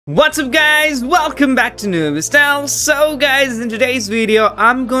What's up guys, welcome back to New Style. So guys, in today's video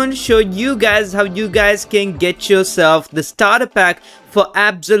I'm going to show you guys how you guys can get yourself the starter pack for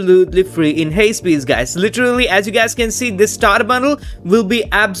absolutely free in Haze, guys. Literally, as you guys can see, this starter bundle will be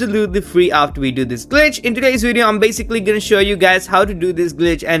absolutely free after we do this glitch. In today's video I'm basically going to show you guys how to do this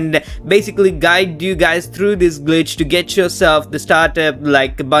glitch and basically guide you guys through this glitch to get yourself the starter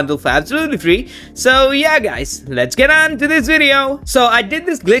bundle for absolutely free. So yeah guys, let's get on to this video. So I did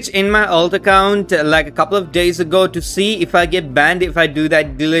this glitch in my alt account like a couple of days ago to see if I get banned if I do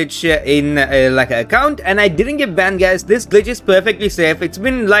that glitch in an account, and I didn't get banned guys. This glitch is perfectly safe. It's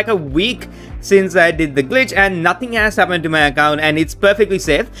been like a week since I did the glitch and nothing has happened to my account and it's perfectly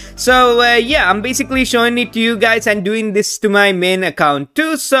safe. So yeah, I'm basically showing it to you guys and doing this to my main account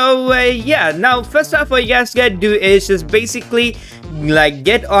too. So yeah, now first off what you guys gotta do is just basically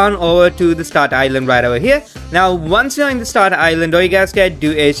get on over to the start island right over here. Now once you're in the start island, all you guys gotta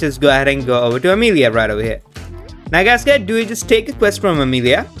do is just go ahead and go over to Amelia right over here. Now you guys gotta do is just take a quest from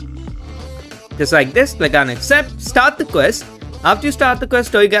Amelia, just like this. Click on accept, start the quest. After you start the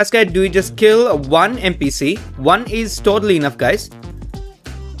quest, all you guys gotta do is just kill one NPC. One is totally enough guys.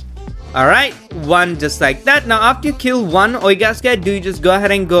 Alright, one just like that. Now after you kill one, all you guys gotta do is just go ahead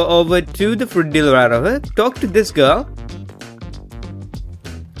and go over to the fruit dealer right over here. Talk to this girl.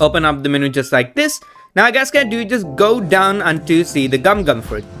 Open up the menu just like this. Now you guys gotta do is just go down until you see the gum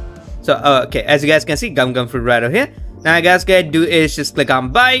fruit. So okay, as you guys can see, gum fruit right over here. Now you guys gotta do is just click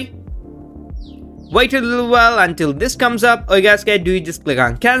on buy. Wait a little while until this comes up. All you guys gotta do is just click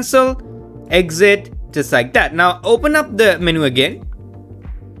on cancel, exit, just like that. Now open up the menu again,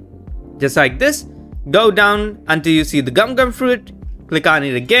 just like this. Go down until you see the gum fruit. Click on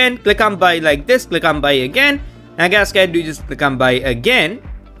it again. Click on buy like this. Click on buy again. Now you guys gotta do is just click on buy again.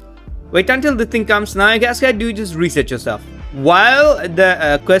 Wait until the thing comes. Now you guys gotta do is just reset yourself while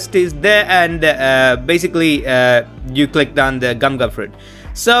the quest is there and basically you clicked on the gum fruit.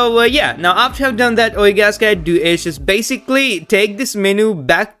 So yeah, now after I've done that, all you guys gotta do is just basically take this menu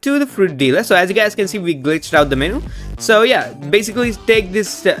back to the fruit dealer. So as you guys can see, we glitched out the menu. So yeah, basically take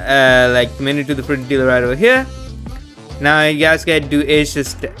this menu to the fruit dealer right over here. Now you guys gotta do is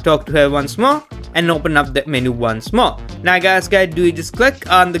just talk to her once more and open up the menu once more. Now you guys gotta do is just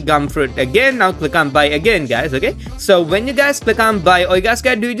click on the gum fruit again. Now click on buy again guys, okay? So when you guys click on buy, all you guys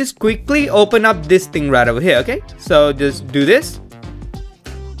gotta do is just quickly open up this thing right over here, okay? So just do this.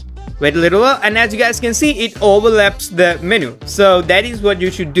 Wait a little while, and as you guys can see, it overlaps the menu. So that is what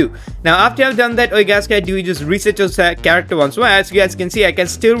you should do. Now after I've done that, all you guys can do is just reset your character once more. As you guys can see, I can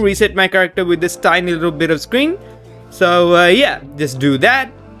still reset my character with this tiny little bit of screen. So yeah, just do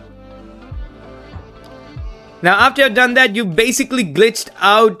that. Now after I've done that, you basically glitched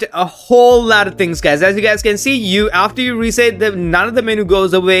out a whole lot of things guys. As you guys can see, after you reset, none of the menu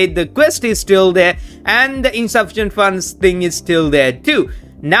goes away, the quest is still there, and the insufficient funds thing is still there too.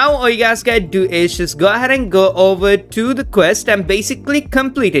 Now all you guys gotta do is just go ahead and go over to the quest and basically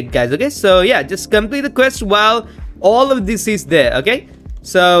complete it guys, okay? So yeah, just complete the quest while all of this is there, okay?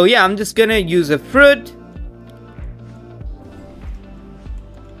 So yeah, I'm just gonna use a fruit.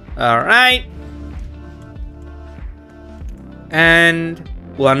 Alright. And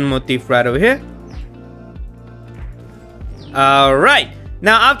one motif right over here. Alright.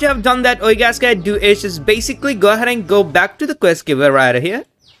 Now after I've done that, all you guys gotta do is just basically go ahead and go back to the quest giver right over here.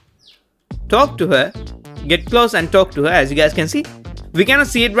 Talk to her. Get close and talk to her. As you guys can see, we cannot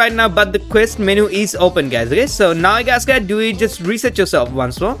see it right now, but the quest menu is open guys, okay? So now you guys gotta do is just reset yourself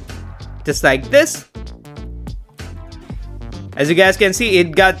once more. Just like this. As you guys can see,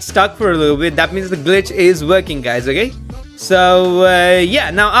 it got stuck for a little bit. That means the glitch is working guys, okay? So yeah,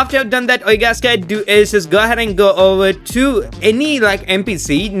 now after I've done that, all you guys gotta do is just go ahead and go over to any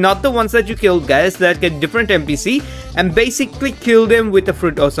NPC, not the ones that you killed guys, that get different NPC, and basically kill them with a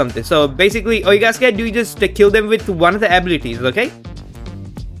fruit or something. So basically all you guys gotta do is just kill them with one of the abilities, okay?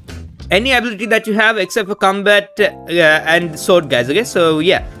 Any ability that you have except for combat and sword guys, okay? So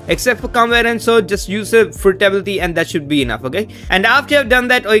yeah, except for combat and sword, just use a fruit ability and that should be enough, okay? And after you've done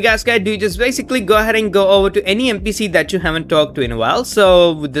that, all you guys gotta do is just basically go ahead and go over to any NPC that you haven't talked to in a while.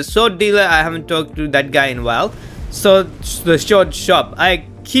 So with the sword dealer, I haven't talked to that guy in a while. So the sword shop, I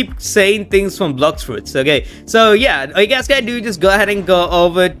keep saying things from Blocks Fruits, okay? So yeah, all you guys gotta do is just go ahead and go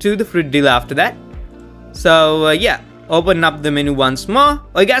over to the fruit dealer after that. So yeah. open up the menu once more.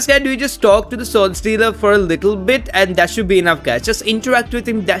 All you guys gotta do is just talk to the sword stealer for a little bit, and that should be enough, guys. Just interact with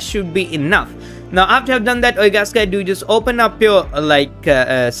him, that should be enough. Now after I've done that, all you guys gotta do is just open up your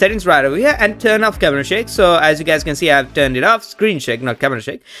settings right over here and turn off camera shake. So as you guys can see, I've turned it off. Screen shake, not camera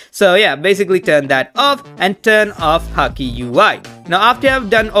shake. So yeah, basically turn that off and turn off Haki UI. Now after I've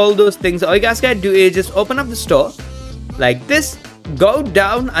done all those things, all you guys gotta do is just open up the store like this. Go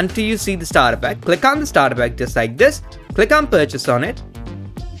down until you see the starter pack. Click on the starter pack just like this. Click on purchase on it.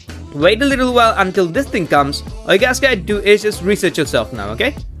 Wait a little while until this thing comes. All you guys gotta do is just reset yourself now,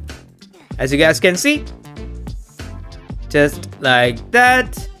 okay? As you guys can see, just like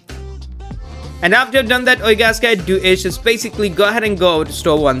that. And after you've done that, all you guys gotta do is just basically go ahead and go over to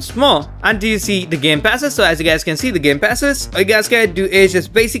store once more until you see the game passes. So as you guys can see, the game passes. All you guys gotta do is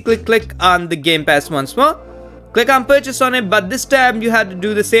just basically click on the game pass once more. Click on purchase on it, but this time you have to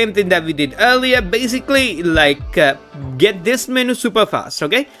do the same thing that we did earlier. Basically, get this menu super fast,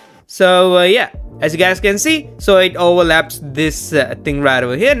 okay? So yeah, as you guys can see, so it overlaps this thing right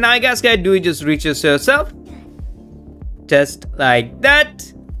over here. Now you guys gotta do is just reach yourself, just like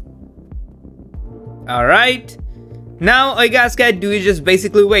that. All right. Now all you guys gotta do is just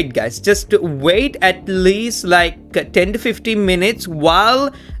basically wait, guys. Just wait at least like 10 to 15 minutes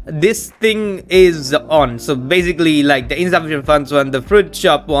while this thing is on. So basically like the insufficient funds one, the fruit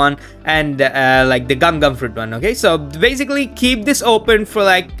shop one, and like the gum fruit one. Okay, so basically keep this open for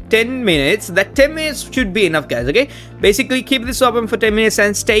like 10 minutes. That 10 minutes should be enough, guys. Okay, basically keep this open for 10 minutes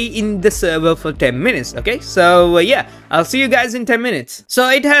and stay in the server for 10 minutes. Okay, so yeah, I'll see you guys in 10 minutes. So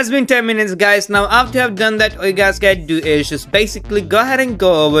it has been 10 minutes, guys. Now after I've done that, all you guys gotta do is just basically go ahead and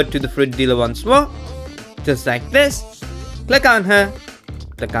go over to the fruit dealer once more, just like this. Click on her.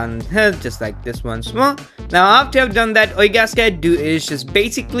 Click on her just like this once more. Now after I've done that, all you guys gotta do is just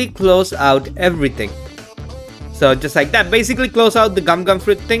basically close out everything. So just like that, basically close out the gum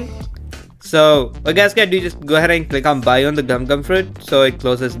fruit thing. So all you guys gotta do is just go ahead and click on buy on the gum fruit, so it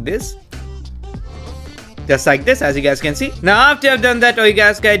closes this. Just like this, as you guys can see. Now after I've done that, all you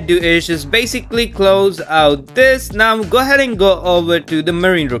guys gotta do is just basically close out this. Now go ahead and go over to the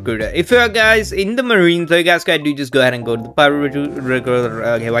marine recruiter. If you're guys in the marines, all you guys gotta do just go ahead and go to the pirate recruiter.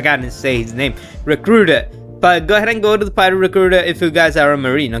 Okay, I can't say his name. Recruiter. But go ahead and go to the pirate recruiter if you guys are a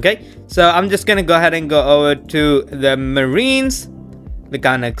marine, okay? So I'm just gonna go ahead and go over to the marines. Click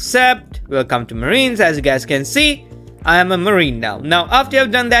on accept. Welcome to marines. As you guys can see, I am a marine now. Now after you've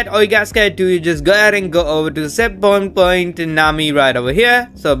done that, all you guys gotta do is just go ahead and go over to the set point Nami right over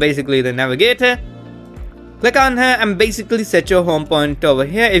here. So basically the navigator. Click on her and basically set your home point over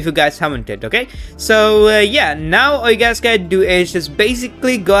here if you guys haven't yet, okay? So yeah, now all you guys gotta do is just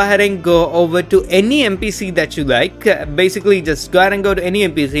basically go ahead and go over to any NPC that you like. Basically just go ahead and go to any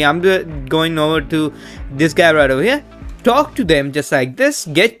NPC. I'm going over to this guy right over here. Talk to them just like this.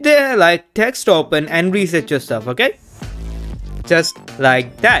 Get their like text open and reset your stuff, okay? Just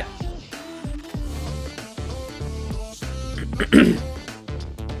like that.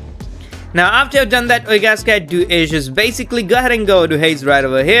 Now after you've done that, all you guys gotta do is just basically go ahead and go to Haze right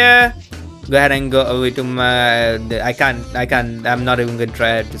over here. Go ahead and go over to my I'm not even gonna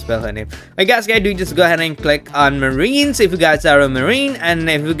try to spell her name. All you guys gotta do just go ahead and click on marines if you guys are a marine, and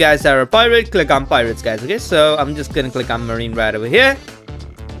if you guys are a pirate, click on pirates, guys. Okay, so I'm just gonna click on marine right over here.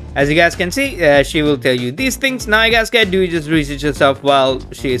 As you guys can see, she will tell you these things. Now you guys gotta do just research yourself while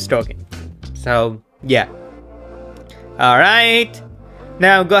she is talking. So yeah. Alright.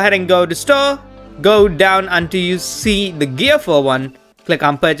 Now go ahead and go to store. Go down until you see the gear for one. Click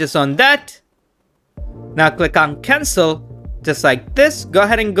on purchase on that. Now click on cancel. Just like this. Go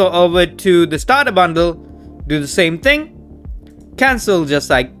ahead and go over to the starter bundle. Do the same thing. Cancel just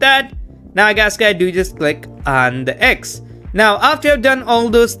like that. Now you guys gotta do just click on the X. Now after you've done all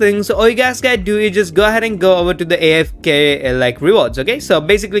those things, all you guys gotta do is just go ahead and go over to the AFK like rewards, okay? So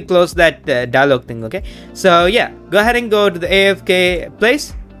basically close that dialogue thing, okay? So yeah, go ahead and go to the AFK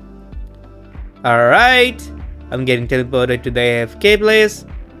place. Alright, I'm getting teleported to the AFK place.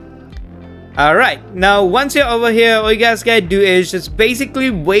 Alright, now once you're over here, all you guys gotta do is just basically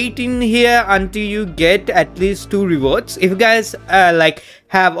wait in here until you get at least 2 rewards. If you guys like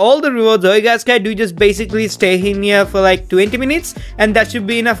have all the rewards, all you guys gotta do just basically stay in here for like 20 minutes, and that should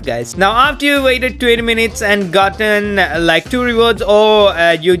be enough, guys. Now after you waited 20 minutes and gotten like 2 rewards, or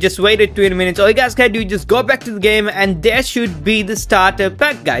you just waited 20 minutes, all you guys gotta do just go back to the game, and there should be the starter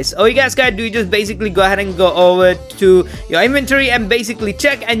pack, guys. All you guys gotta do just basically go ahead and go over to your inventory and basically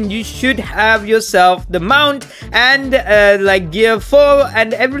check, and you should have yourself the mount and like gear 4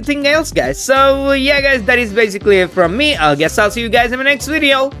 and everything else, guys. So yeah, guys, that is basically it from me. I guess I'll see you guys in the next video.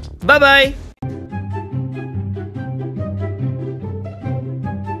 Bye bye.